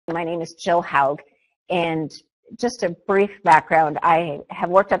My name is Jill Hough, and just a brief background, I have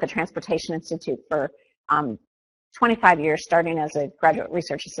worked at the Transportation Institute for 25 years, starting as a graduate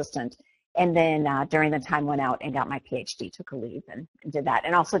research assistant, and then during the time went out and got my PhD, took a leave and did that,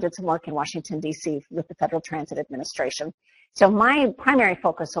 and also did some work in Washington, D.C. with the Federal Transit Administration. So my primary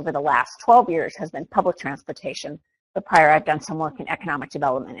focus over the last 12 years has been public transportation, but prior I've done some work in economic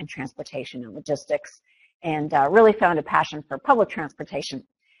development and transportation and logistics, and really found a passion for public transportation.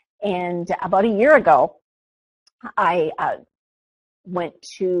 And about a year ago, I went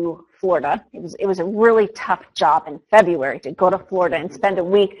to Florida. It was a really tough job in February to go to Florida and spend a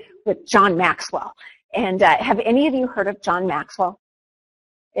week with John Maxwell. And have any of you heard of John Maxwell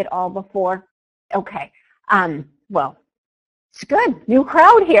at all before? Okay. Well, it's good. New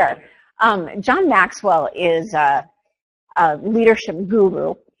crowd here. John Maxwell is a leadership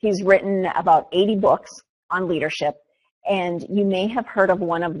guru. He's written about 80 books on leadership. And you may have heard of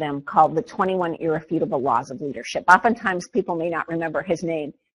one of them called The 21 Irrefutable Laws of Leadership. Oftentimes people may not remember his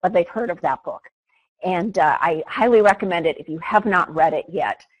name, but they've heard of that book. And I highly recommend it if you have not read it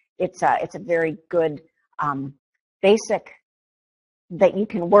yet. It's a very good basic that you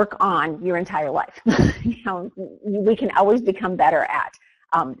can work on your entire life. We can always become better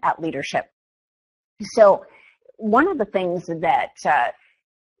at leadership. So one of the things that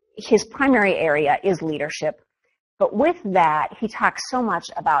his primary area is leadership. But with that, he talks so much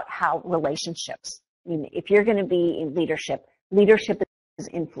about how relationships, if you're going to be in leadership, leadership is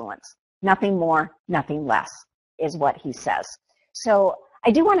influence. Nothing more, nothing less is what he says. So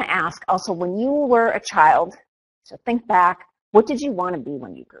I do want to ask also, when you were a child, so think back, what did you want to be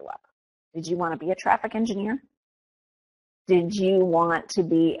when you grew up? Did you want to be a traffic engineer? Did you want to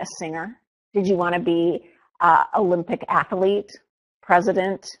be a singer? Did you want to be an Olympic athlete,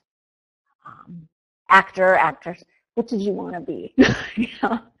 president, actor, actress? What did you want to be?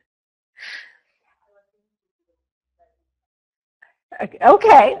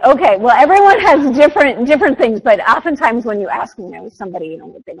 Okay. Well, everyone has different things, but oftentimes when you ask somebody,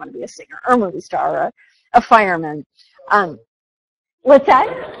 what they want to be, a singer or a movie star or a fireman. What's that?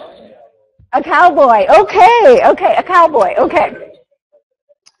 A cowboy. Okay, a cowboy. Okay.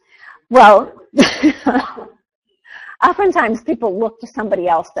 Well, oftentimes people look to somebody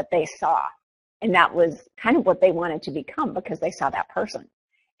else that they saw. And that was kind of what they wanted to become because they saw that person.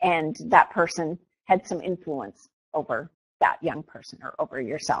 And that person had some influence over that young person or over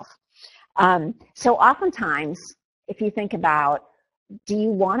yourself. So oftentimes, if you think about, do you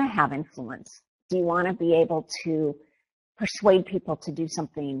want to have influence? Do you want to be able to persuade people to do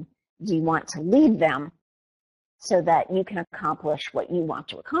something? Do you want to lead them so that you can accomplish what you want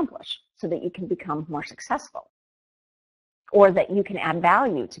to accomplish, so that you can become more successful, or that you can add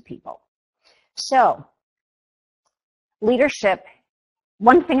value to people? So, leadership,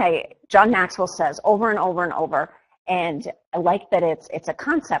 one thing John Maxwell says over and over and over, and I like that it's a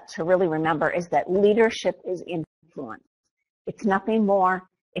concept to really remember, is that leadership is influence. It's nothing more,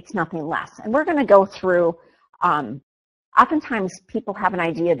 it's nothing less. And we're going to go through, oftentimes people have an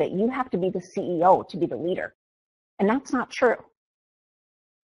idea that you have to be the CEO to be the leader, and that's not true.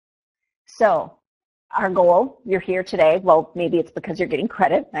 So, our goal, you're here today, well, maybe it's because you're getting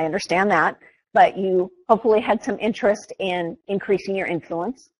credit, I understand that, but you hopefully had some interest in increasing your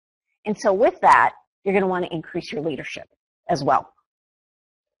influence. And so with that, you're going to want to increase your leadership as well.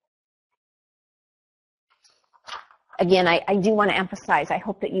 Again, I do want to emphasize, I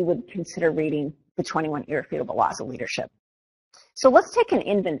hope that you would consider reading the 21 Irrefutable Laws of Leadership. So let's take an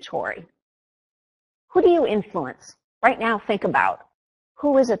inventory. Who do you influence? Right now, think about,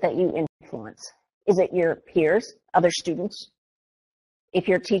 who is it that you influence? Is it your peers, other students? If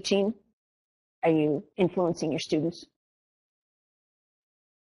you're teaching, are you influencing your students?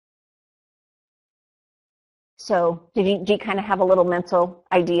 So do you kind of have a little mental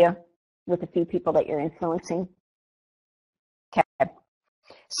idea with a few people that you're influencing? Okay.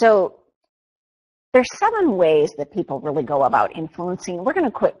 So there's 7 ways that people really go about influencing. We're going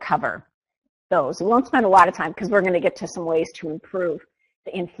to quick cover those. We won't spend a lot of time because we're going to get to some ways to improve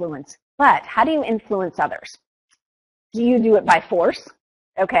the influence. But how do you influence others? Do you do it by force?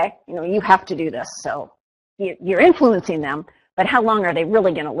 Okay, you have to do this, so you're influencing them, but how long are they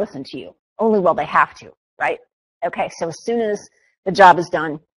really going to listen to you? Only while they have to, right? Okay, so as soon as the job is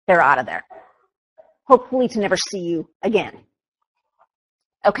done, they're out of there. Hopefully to never see you again.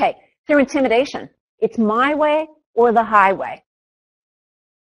 Okay, through intimidation. It's my way or the highway.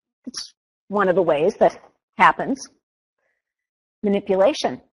 It's one of the ways that happens.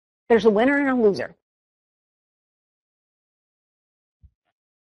 Manipulation. There's a winner and a loser.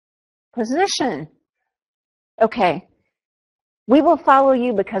 Position. Okay. We will follow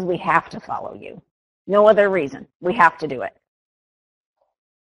you because we have to follow you. No other reason. We have to do it.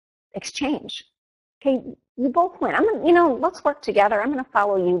 Exchange. Okay, you both win. Let's work together. I'm going to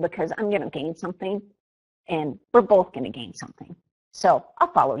follow you because I'm going to gain something, and we're both going to gain something. So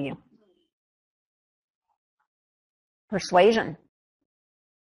I'll follow you. Persuasion.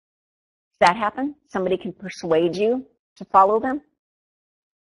 Does that happen? Somebody can persuade you to follow them.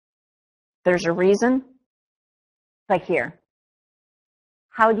 There's a reason. Like here.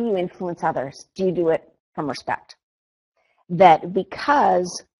 How do you influence others? Do you do it from respect? That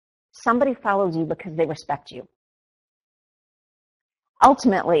because somebody follows you because they respect you.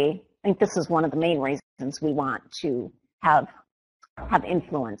 Ultimately, I think this is one of the main reasons we want to have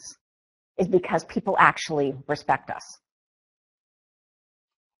influence, is because people actually respect us.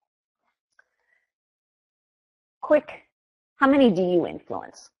 Quick, how many do you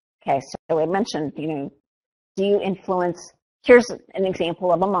influence? Okay, so I mentioned, do you influence? Here's an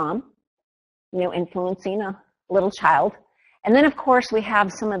example of a mom, influencing a little child. And then, of course, we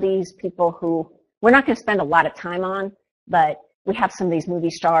have some of these people who we're not going to spend a lot of time on, but we have some of these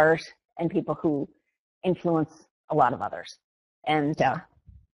movie stars and people who influence a lot of others. And I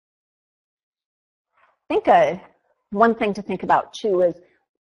think one thing to think about, too, is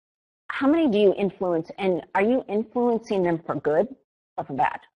how many do you influence, and are you influencing them for good or for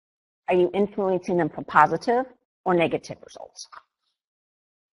bad? Are you influencing them for positive or negative results?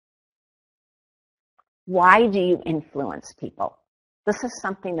 Why do you influence people? This is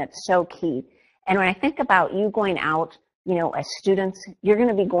something that's so key. And when I think about you going out, as students, you're going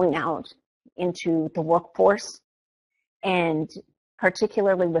to be going out into the workforce, and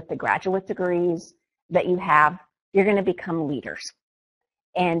particularly with the graduate degrees that you have, you're going to become leaders.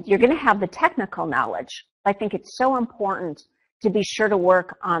 And you're going to have the technical knowledge. I think it's so important to be sure to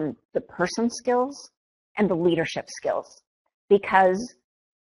work on the person skills and the leadership skills, because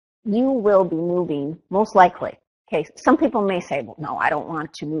you will be moving, most likely. Okay, some people may say, well, no, I don't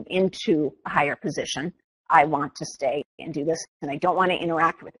want to move into a higher position. I want to stay and do this, and I don't want to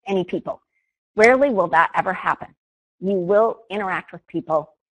interact with any people. Rarely will that ever happen. You will interact with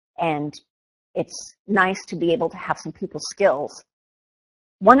people, and it's nice to be able to have some people skills.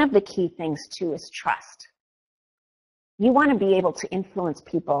 One of the key things, too, is trust. You want to be able to influence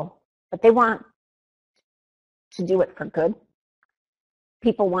people, but they want to do it for good.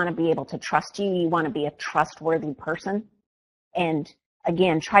 People want to be able to trust you. You want to be a trustworthy person. And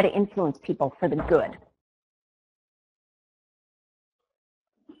again, try to influence people for the good.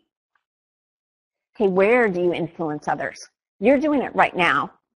 Okay, where do you influence others? You're doing it right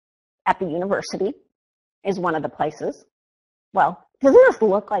now at the university is one of the places. Well, doesn't this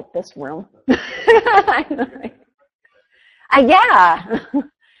look like this room? Yeah.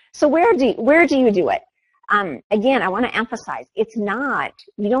 So where do you do it? Again, I want to emphasize, it's not,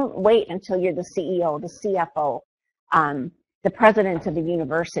 you don't wait until you're the CEO, the CFO, the president of the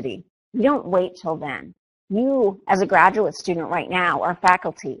university. You don't wait till then. You, as a graduate student right now, or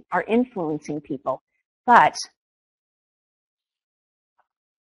faculty, are influencing people. But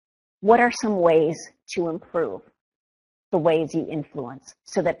what are some ways to improve the ways you influence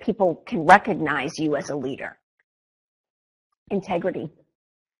so that people can recognize you as a leader? Integrity.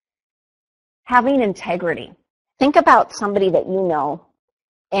 Having integrity. Think about somebody that you know,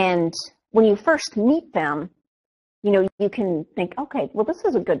 and when you first meet them, you can think, okay, well, this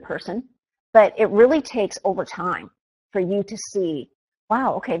is a good person, but it really takes over time for you to see,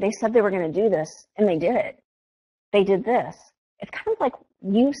 wow, okay, they said they were going to do this, and they did it. They did this. It's kind of like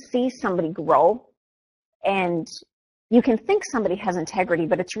you see somebody grow, and you can think somebody has integrity,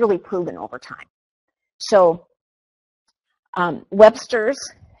 but it's really proven over time. So Webster's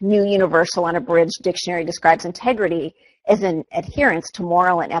New Universal Unabridged Dictionary describes integrity as an adherence to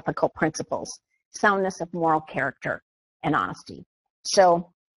moral and ethical principles, soundness of moral character, and honesty.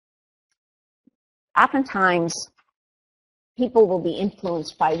 So oftentimes people will be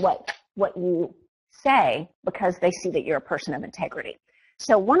influenced by what you say because they see that you're a person of integrity.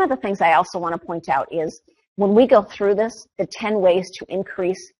 So one of the things I also want to point out is when we go through this, the 10 ways to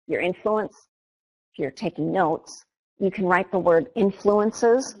increase your influence, if you're taking notes, you can write the word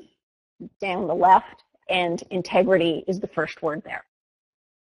influences down the left, and integrity is the first word there.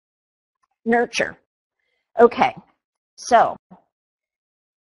 Nurture. Okay, so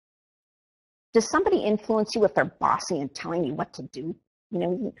does somebody influence you if they're bossy and telling you what to do?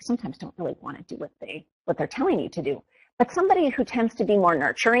 You sometimes don't really want to do what they're telling you to do. But somebody who tends to be more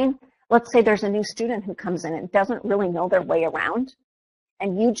nurturing, let's say there's a new student who comes in and doesn't really know their way around,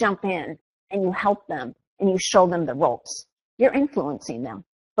 and you jump in and you help them and you show them the ropes. You're influencing them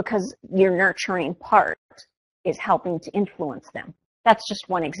because your nurturing part is helping to influence them. That's just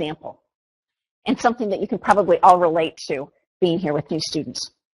one example, and something that you can probably all relate to being here with new students.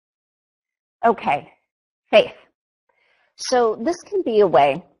 Okay, faith. So this can be a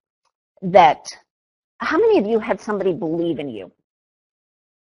way that, how many of you had somebody believe in you?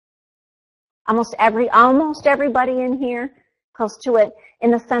 Almost everybody in here, close to it, in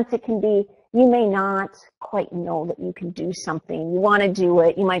the sense it can be, you may not quite know that you can do something. You want to do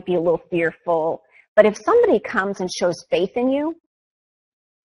it. You might be a little fearful. But if somebody comes and shows faith in you,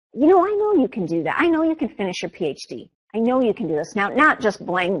 I know you can do that. I know you can finish your PhD. I know you can do this. Now, not just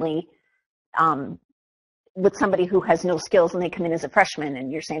blindly with somebody who has no skills and they come in as a freshman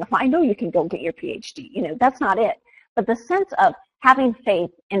and you're saying, oh, I know you can go get your PhD. That's not it. But the sense of having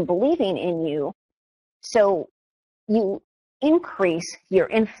faith and believing in you, so you increase your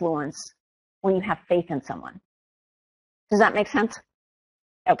influence when you have faith in someone. Does that make sense?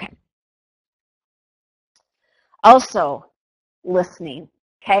 Okay. Also, listening,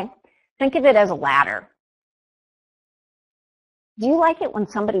 okay? Think of it as a ladder. Do you like it when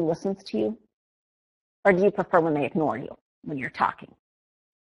somebody listens to you? Or do you prefer when they ignore you when you're talking?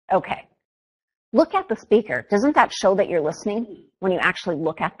 Okay. Look at the speaker. Doesn't that show that you're listening when you actually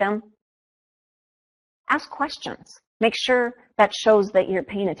look at them? Ask questions. Make sure that shows that you're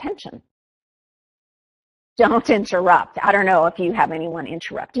paying attention. Don't interrupt. I don't know if you have anyone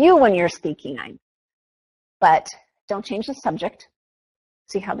interrupt you when you're speaking, but don't change the subject.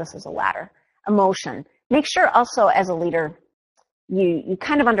 See how this is a ladder. Emotion. Make sure also as a leader, you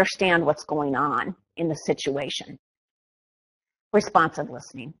kind of understand what's going on in the situation. Responsive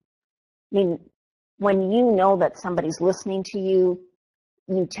listening. I mean, when you know that somebody's listening to you,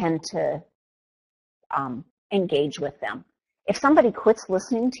 you tend to engage with them. If somebody quits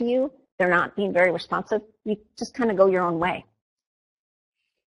listening to you, they're not being very responsive, you just kind of go your own way.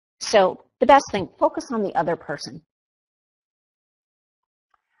 So the best thing, focus on the other person.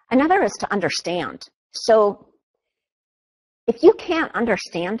 Another is to understand. So if you can't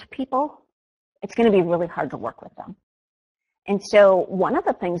understand people, it's going to be really hard to work with them. And so one of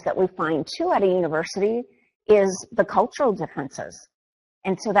the things that we find too at a university is the cultural differences.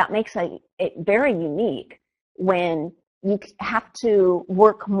 And so that makes it very unique when you have to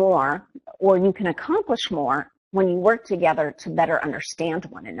work more, or you can accomplish more when you work together to better understand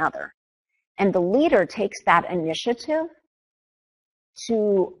one another. And the leader takes that initiative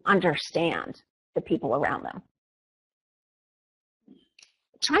to understand the people around them.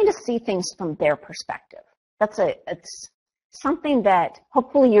 Trying to see things from their perspective. It's something that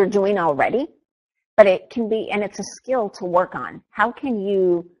hopefully you're doing already, but it can be, and it's a skill to work on. How can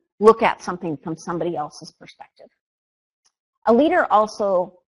you look at something from somebody else's perspective? A leader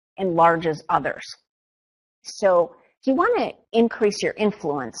also enlarges others. So if you want to increase your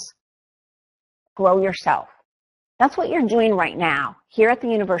influence, grow yourself. That's what you're doing right now. Here at the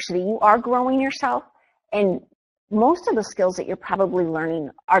university, you are growing yourself, and most of the skills that you're probably learning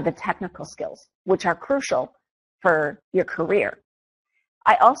are the technical skills, which are crucial for your career.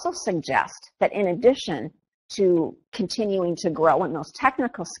 I also suggest that in addition to continuing to grow in those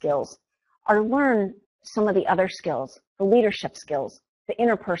technical skills, or learn some of the other skills, the leadership skills, the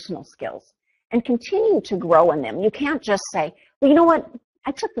interpersonal skills, and continue to grow in them. You can't just say, well, you know what?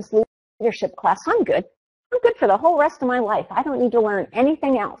 I took this leadership class. I'm good. I'm good for the whole rest of my life. I don't need to learn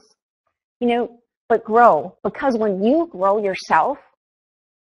anything else. But grow, because when you grow yourself,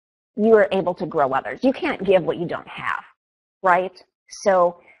 you are able to grow others. You can't give what you don't have, right?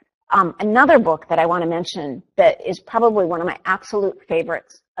 So another book that I want to mention that is probably one of my absolute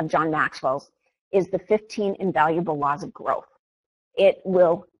favorites of John Maxwell's is The 15 Invaluable Laws of Growth. It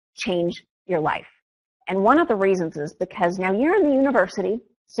will change your life. And one of the reasons is because now you're in the university,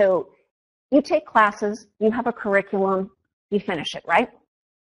 so you take classes, you have a curriculum, you finish it, right?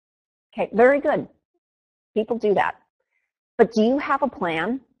 Okay, very good. People do that. But do you have a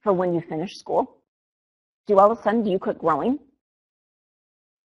plan for when you finish school? Do all of a sudden, do you quit growing?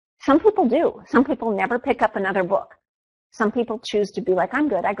 Some people do. Some people never pick up another book. Some people choose to be like, I'm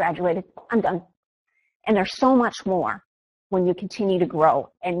good, I graduated, I'm done. And there's so much more when you continue to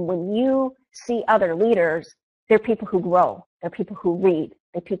grow. And when you see other leaders, they're people who grow. They're people who read.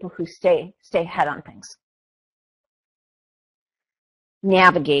 They're people who stay ahead on things.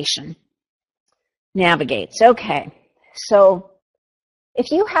 Navigation. Navigates. Okay. So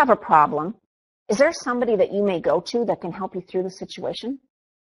if you have a problem, is there somebody that you may go to that can help you through the situation?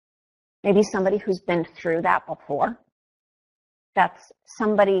 Maybe somebody who's been through that before. That's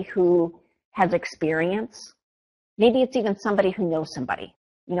somebody who has experience. Maybe it's even somebody who knows somebody.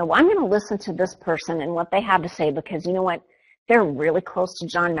 I'm going to listen to this person and what they have to say because you know what? They're really close to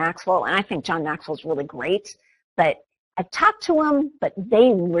John Maxwell, and I think John Maxwell's really great. but I've talked to him, but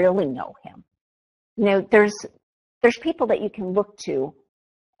they really know him. You know, there's people that you can look to,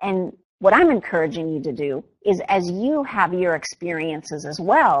 and what I'm encouraging you to do is, as you have your experiences as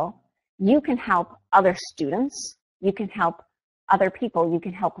well, you can help other students, you can help other people, you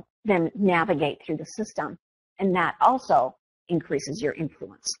can help them navigate through the system, and that also increases your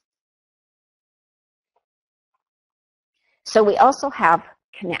influence. So we also have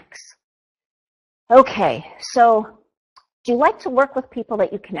connects. Okay, so do you like to work with people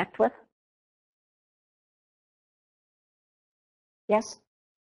that you connect with? Yes?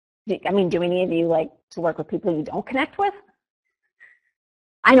 Do any of you like to work with people you don't connect with?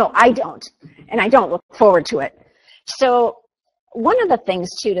 I know I don't, and I don't look forward to it. So one of the things,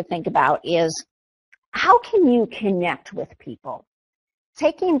 too, to think about is, how can you connect with people?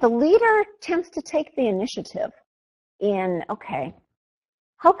 The leader tends to take the initiative in, okay,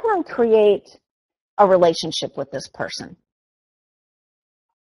 how can I create a relationship with this person?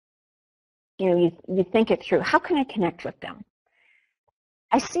 You know, you think it through. How can I connect with them?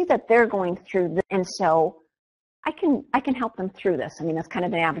 I see that they're going through this, and so I can help them through this. I mean, that's kind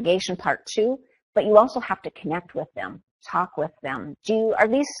of the navigation part too, but you also have to connect with them, talk with them. Are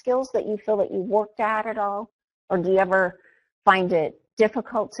these skills that you feel that you worked at all? Or do you ever find it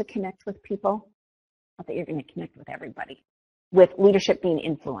difficult to connect with people? Not that you're going to connect with everybody, with leadership being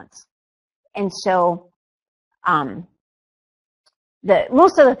influence. And so most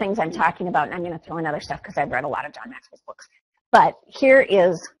of the things I'm talking about, and I'm going to throw in other stuff because I've read a lot of John Maxwell's books, but here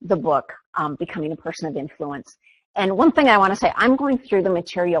is the book, Becoming a Person of Influence. And one thing I want to say, I'm going through the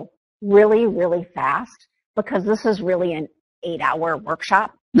material really, really fast because this is really an 8-hour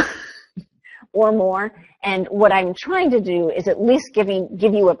workshop or more. And what I'm trying to do is at least give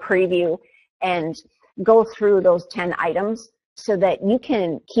you a preview and go through those 10 items so that you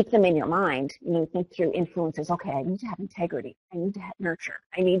can keep them in your mind. You think through influences. Okay, I need to have integrity. I need to have nurture.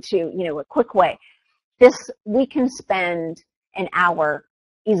 I need to, a quick way. We can spend an hour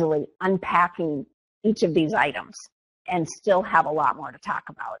easily unpacking each of these items and still have a lot more to talk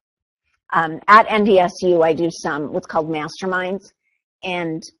about. At NDSU, I do some what's called masterminds,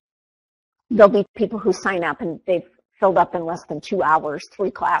 and there'll be people who sign up and they've filled up in less than 2 hours,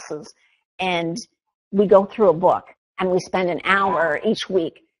 3 classes, and we go through a book and we spend an hour each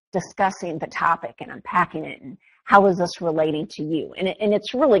week discussing the topic and unpacking it and how is this relating to you, and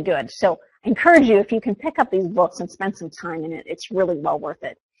it's really good. So I encourage you, if you can pick up these books and spend some time in it, it's really well worth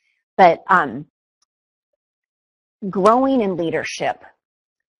it. But growing in leadership,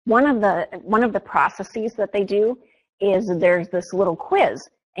 one of the processes that they do is there's this little quiz,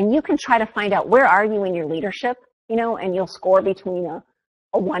 and you can try to find out where are you in your leadership, and you'll score between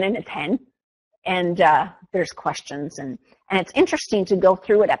a 1 and a 10, and there's questions, and it's interesting to go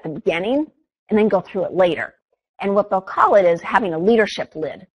through it at the beginning and then go through it later. And what they'll call it is having a leadership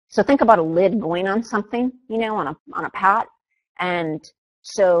lid. So think about a lid going on something, on a pot. And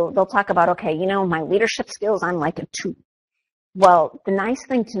so they'll talk about, okay, my leadership skills, I'm like a 2. Well, the nice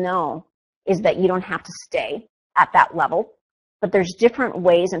thing to know is that you don't have to stay at that level, but there's different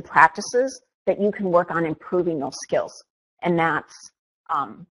ways and practices that you can work on improving those skills. And that's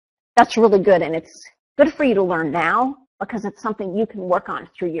really good. And it's good for you to learn now because it's something you can work on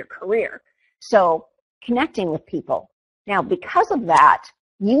through your career. So connecting with people. Now, because of that,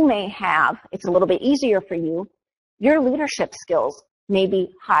 you may have, it's a little bit easier for you, your leadership skills may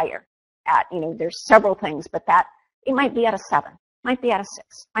be higher at, there's several things, but it might be at a 7, might be at a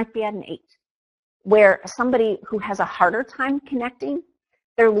 6, might be at an 8, where somebody who has a harder time connecting,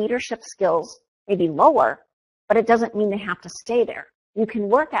 their leadership skills may be lower, but it doesn't mean they have to stay there. You can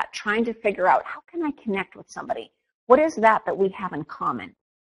work at trying to figure out, how can I connect with somebody? What is that we have in common?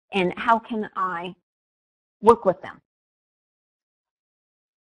 And how can I work with them?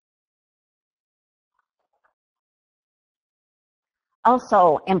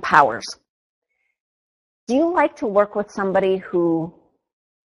 Also empowers. Do you like to work with somebody who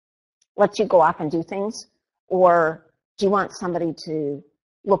lets you go off and do things? Or do you want somebody to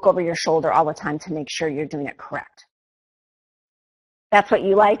look over your shoulder all the time to make sure you're doing it correct? That's what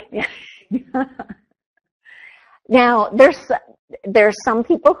you like? Now, there's some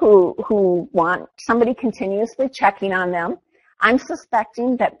people who want somebody continuously checking on them. I'm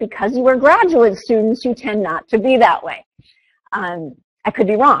suspecting that because you are graduate students, you tend not to be that way. I could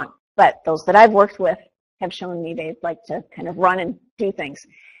be wrong, but those that I've worked with have shown me they'd like to kind of run and do things.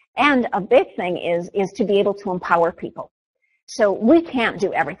 And a big thing is to be able to empower people. So we can't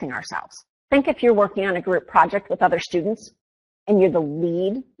do everything ourselves. Think if you're working on a group project with other students and you're the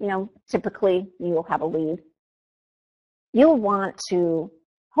lead, typically you'll have a lead. You'll want to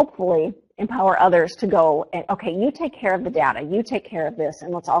hopefully empower others to go and, okay, you take care of the data, you take care of this,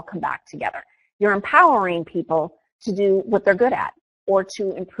 and let's all come back together. You're empowering people to do what they're good at or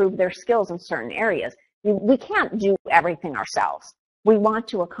to improve their skills in certain areas. We can't do everything ourselves. We want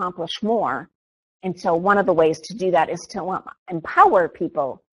to accomplish more. And so one of the ways to do that is to empower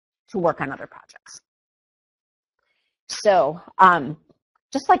people to work on other projects. So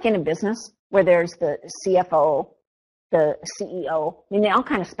just like in a business where there's the CFO, the CEO, I mean, they all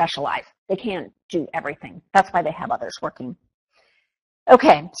kind of specialize. They can't do everything. That's why they have others working.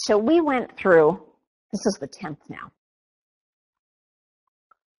 Okay, so we went through, this is the 10th now,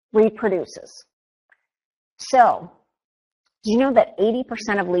 reproduces. So, do you know that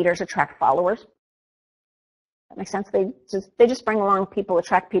 80% of leaders attract followers? That makes sense? They just bring along people,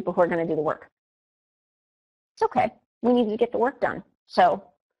 attract people who are going to do the work. It's okay. We need to get the work done. So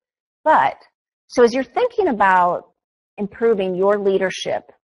as you're thinking about improving your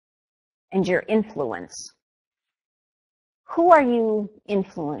leadership and your influence, who are you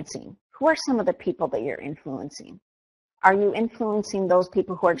influencing? Who are some of the people that you're influencing? Are you influencing those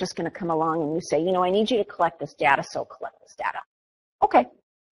people who are just going to come along and you say, I need you to collect this data, so collect this data. Okay,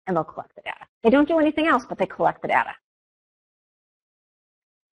 and they'll collect the data. They don't do anything else, but they collect the data.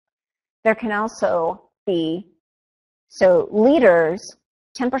 There can also be, leaders,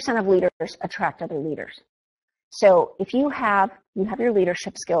 10% of leaders attract other leaders. So if you have your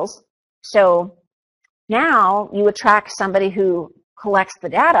leadership skills, so now you attract somebody who collects the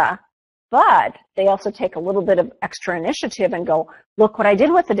data, but they also take a little bit of extra initiative and go, look what I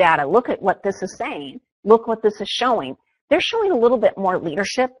did with the data. Look at what this is saying. Look what this is showing. They're showing a little bit more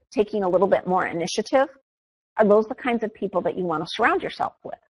leadership, taking a little bit more initiative. Are those the kinds of people that you want to surround yourself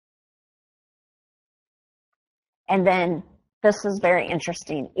with? And then this is very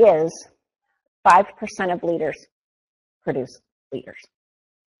interesting, is 5% of leaders produce leaders.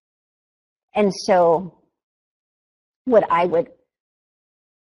 And so what I would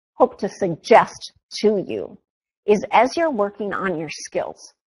hope to suggest to you is as you're working on your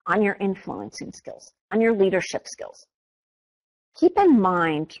skills, on your influencing skills, on your leadership skills, keep in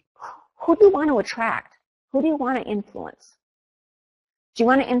mind, who do you want to attract? Who do you want to influence? Do you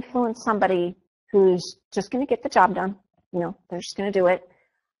want to influence somebody who's just going to get the job done? They're just going to do it.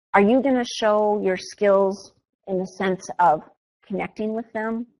 Are you going to show your skills in the sense of connecting with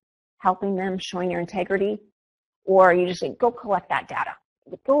them, helping them, showing your integrity? Or are you just saying, go collect that data,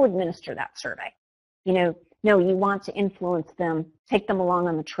 go administer that survey? No, you want to influence them, take them along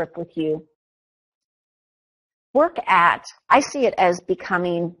on the trip with you. I see it as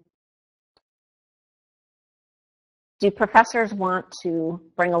becoming, do professors want to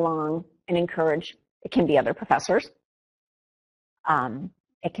bring along and encourage? It can be other professors.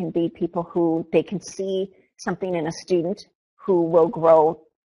 It can be people who they can see something in a student who will grow,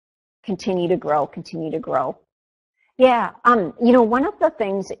 continue to grow. Yeah, one of the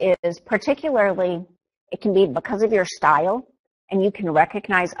things is particularly, it can be because of your style, and you can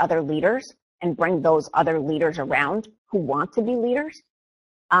recognize other leaders and bring those other leaders around who want to be leaders.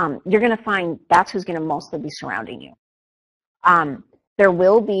 You're going to find that's who's going to mostly be surrounding you. There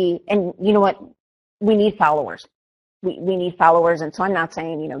will be, and you know what, we need followers. We need followers, and so I'm not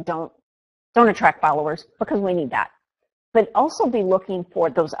saying, don't attract followers, because we need that. But also be looking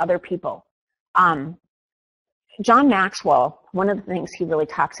for those other people. John Maxwell, one of the things he really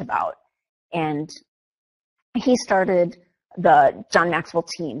talks about, and he started the John Maxwell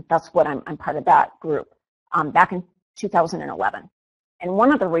team. That's what I'm part of that group, back in 2011. And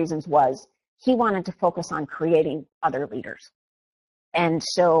one of the reasons was he wanted to focus on creating other leaders. And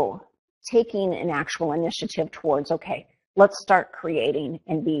so taking an actual initiative towards, okay, let's start creating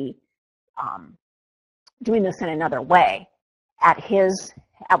and be doing this in another way. At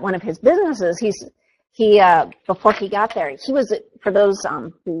one of his businesses, he before he got there, he was, for those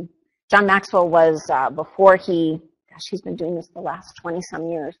who, John Maxwell was, before he's been doing this the last 20-some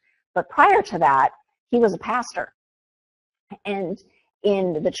years, but prior to that, he was a pastor. And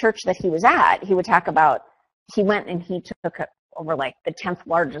in the church that he was at, he would talk about, he went and he took over like the 10th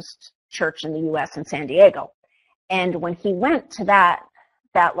largest church in the U.S. in San Diego. And when he went to that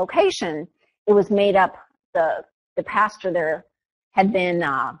location, it was made up, the pastor there had been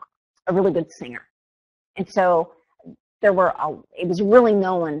a really good singer. And so it was really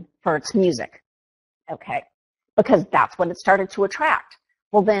known for its music, okay, because that's what it started to attract.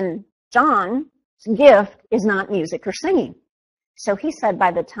 Well, then John's gift is not music or singing. So he said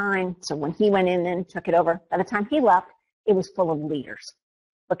when he went in and took it over, by the time he left, it was full of leaders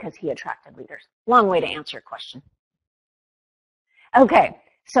because he attracted leaders. Long way to answer your question. Okay,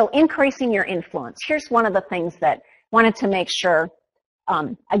 so increasing your influence. Here's one of the things that wanted to make sure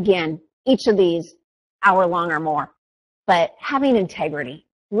Again, each of these hour-long or more, but having integrity,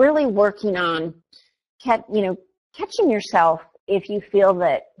 really working on, catching yourself if you feel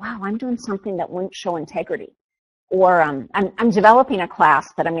that, wow, I'm doing something that wouldn't show integrity. Or I'm developing a class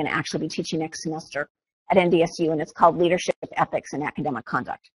that I'm going to actually be teaching next semester at NDSU, and it's called Leadership, Ethics, and Academic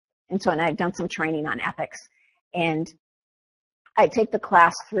Conduct. And I've done some training on ethics, and I take the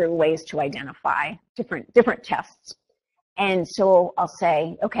class through ways to identify different tests. And so I'll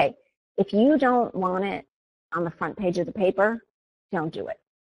say, okay, if you don't want it on the front page of the paper, don't do it.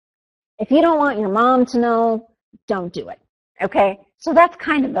 If you don't want your mom to know, don't do it. Okay? So that's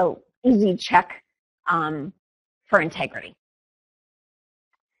kind of the easy check for integrity.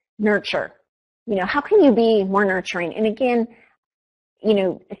 Nurture. How can you be more nurturing? And again,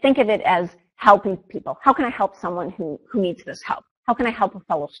 think of it as helping people. How can I help someone who needs this help? How can I help a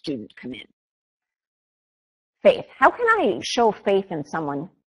fellow student come in? Faith. How can I show faith in someone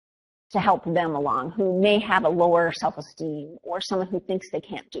to help them along who may have a lower self-esteem or someone who thinks they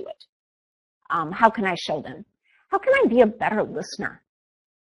can't do it? How can I show them? How can I be a better listener?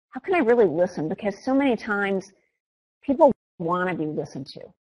 How can I really listen? Because so many times people want to be listened to.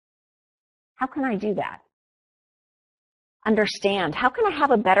 How can I do that? Understand. How can I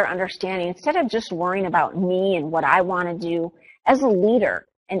have a better understanding instead of just worrying about me and what I want to do? As a leader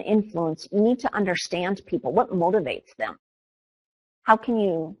and influence, you need to understand people. What motivates them? How can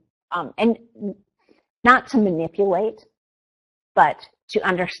you, and not to manipulate, but to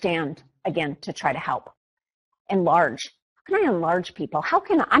understand, again, to try to help. Enlarge. How can I enlarge people?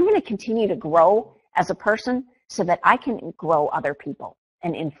 I'm going to continue to grow as a person so that I can grow other people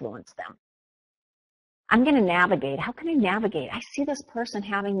and influence them. I'm going to navigate. How can I navigate? I see this person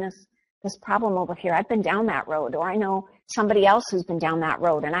having this problem over here. I've been down that road, or I know somebody else who's been down that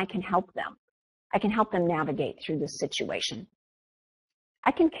road, and I can help them. I can help them navigate through this situation.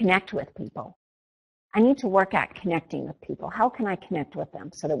 I can connect with people. I need to work at connecting with people. How can I connect with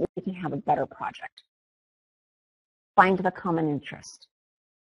them so that we can have a better project? Find the common interest.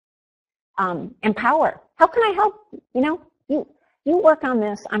 Empower. How can I help? You work on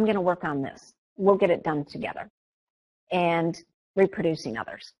this. I'm going to work on this. We'll get it done together. And reproducing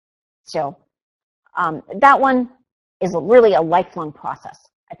others. So that one is really a lifelong process,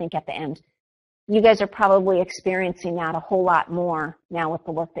 I think, at the end. You guys are probably experiencing that a whole lot more now with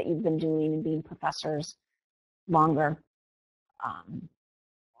the work that you've been doing and being professors longer.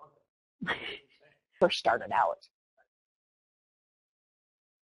 First started out.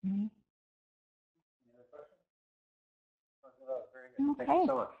 Okay.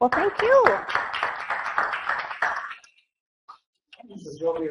 Well, thank you.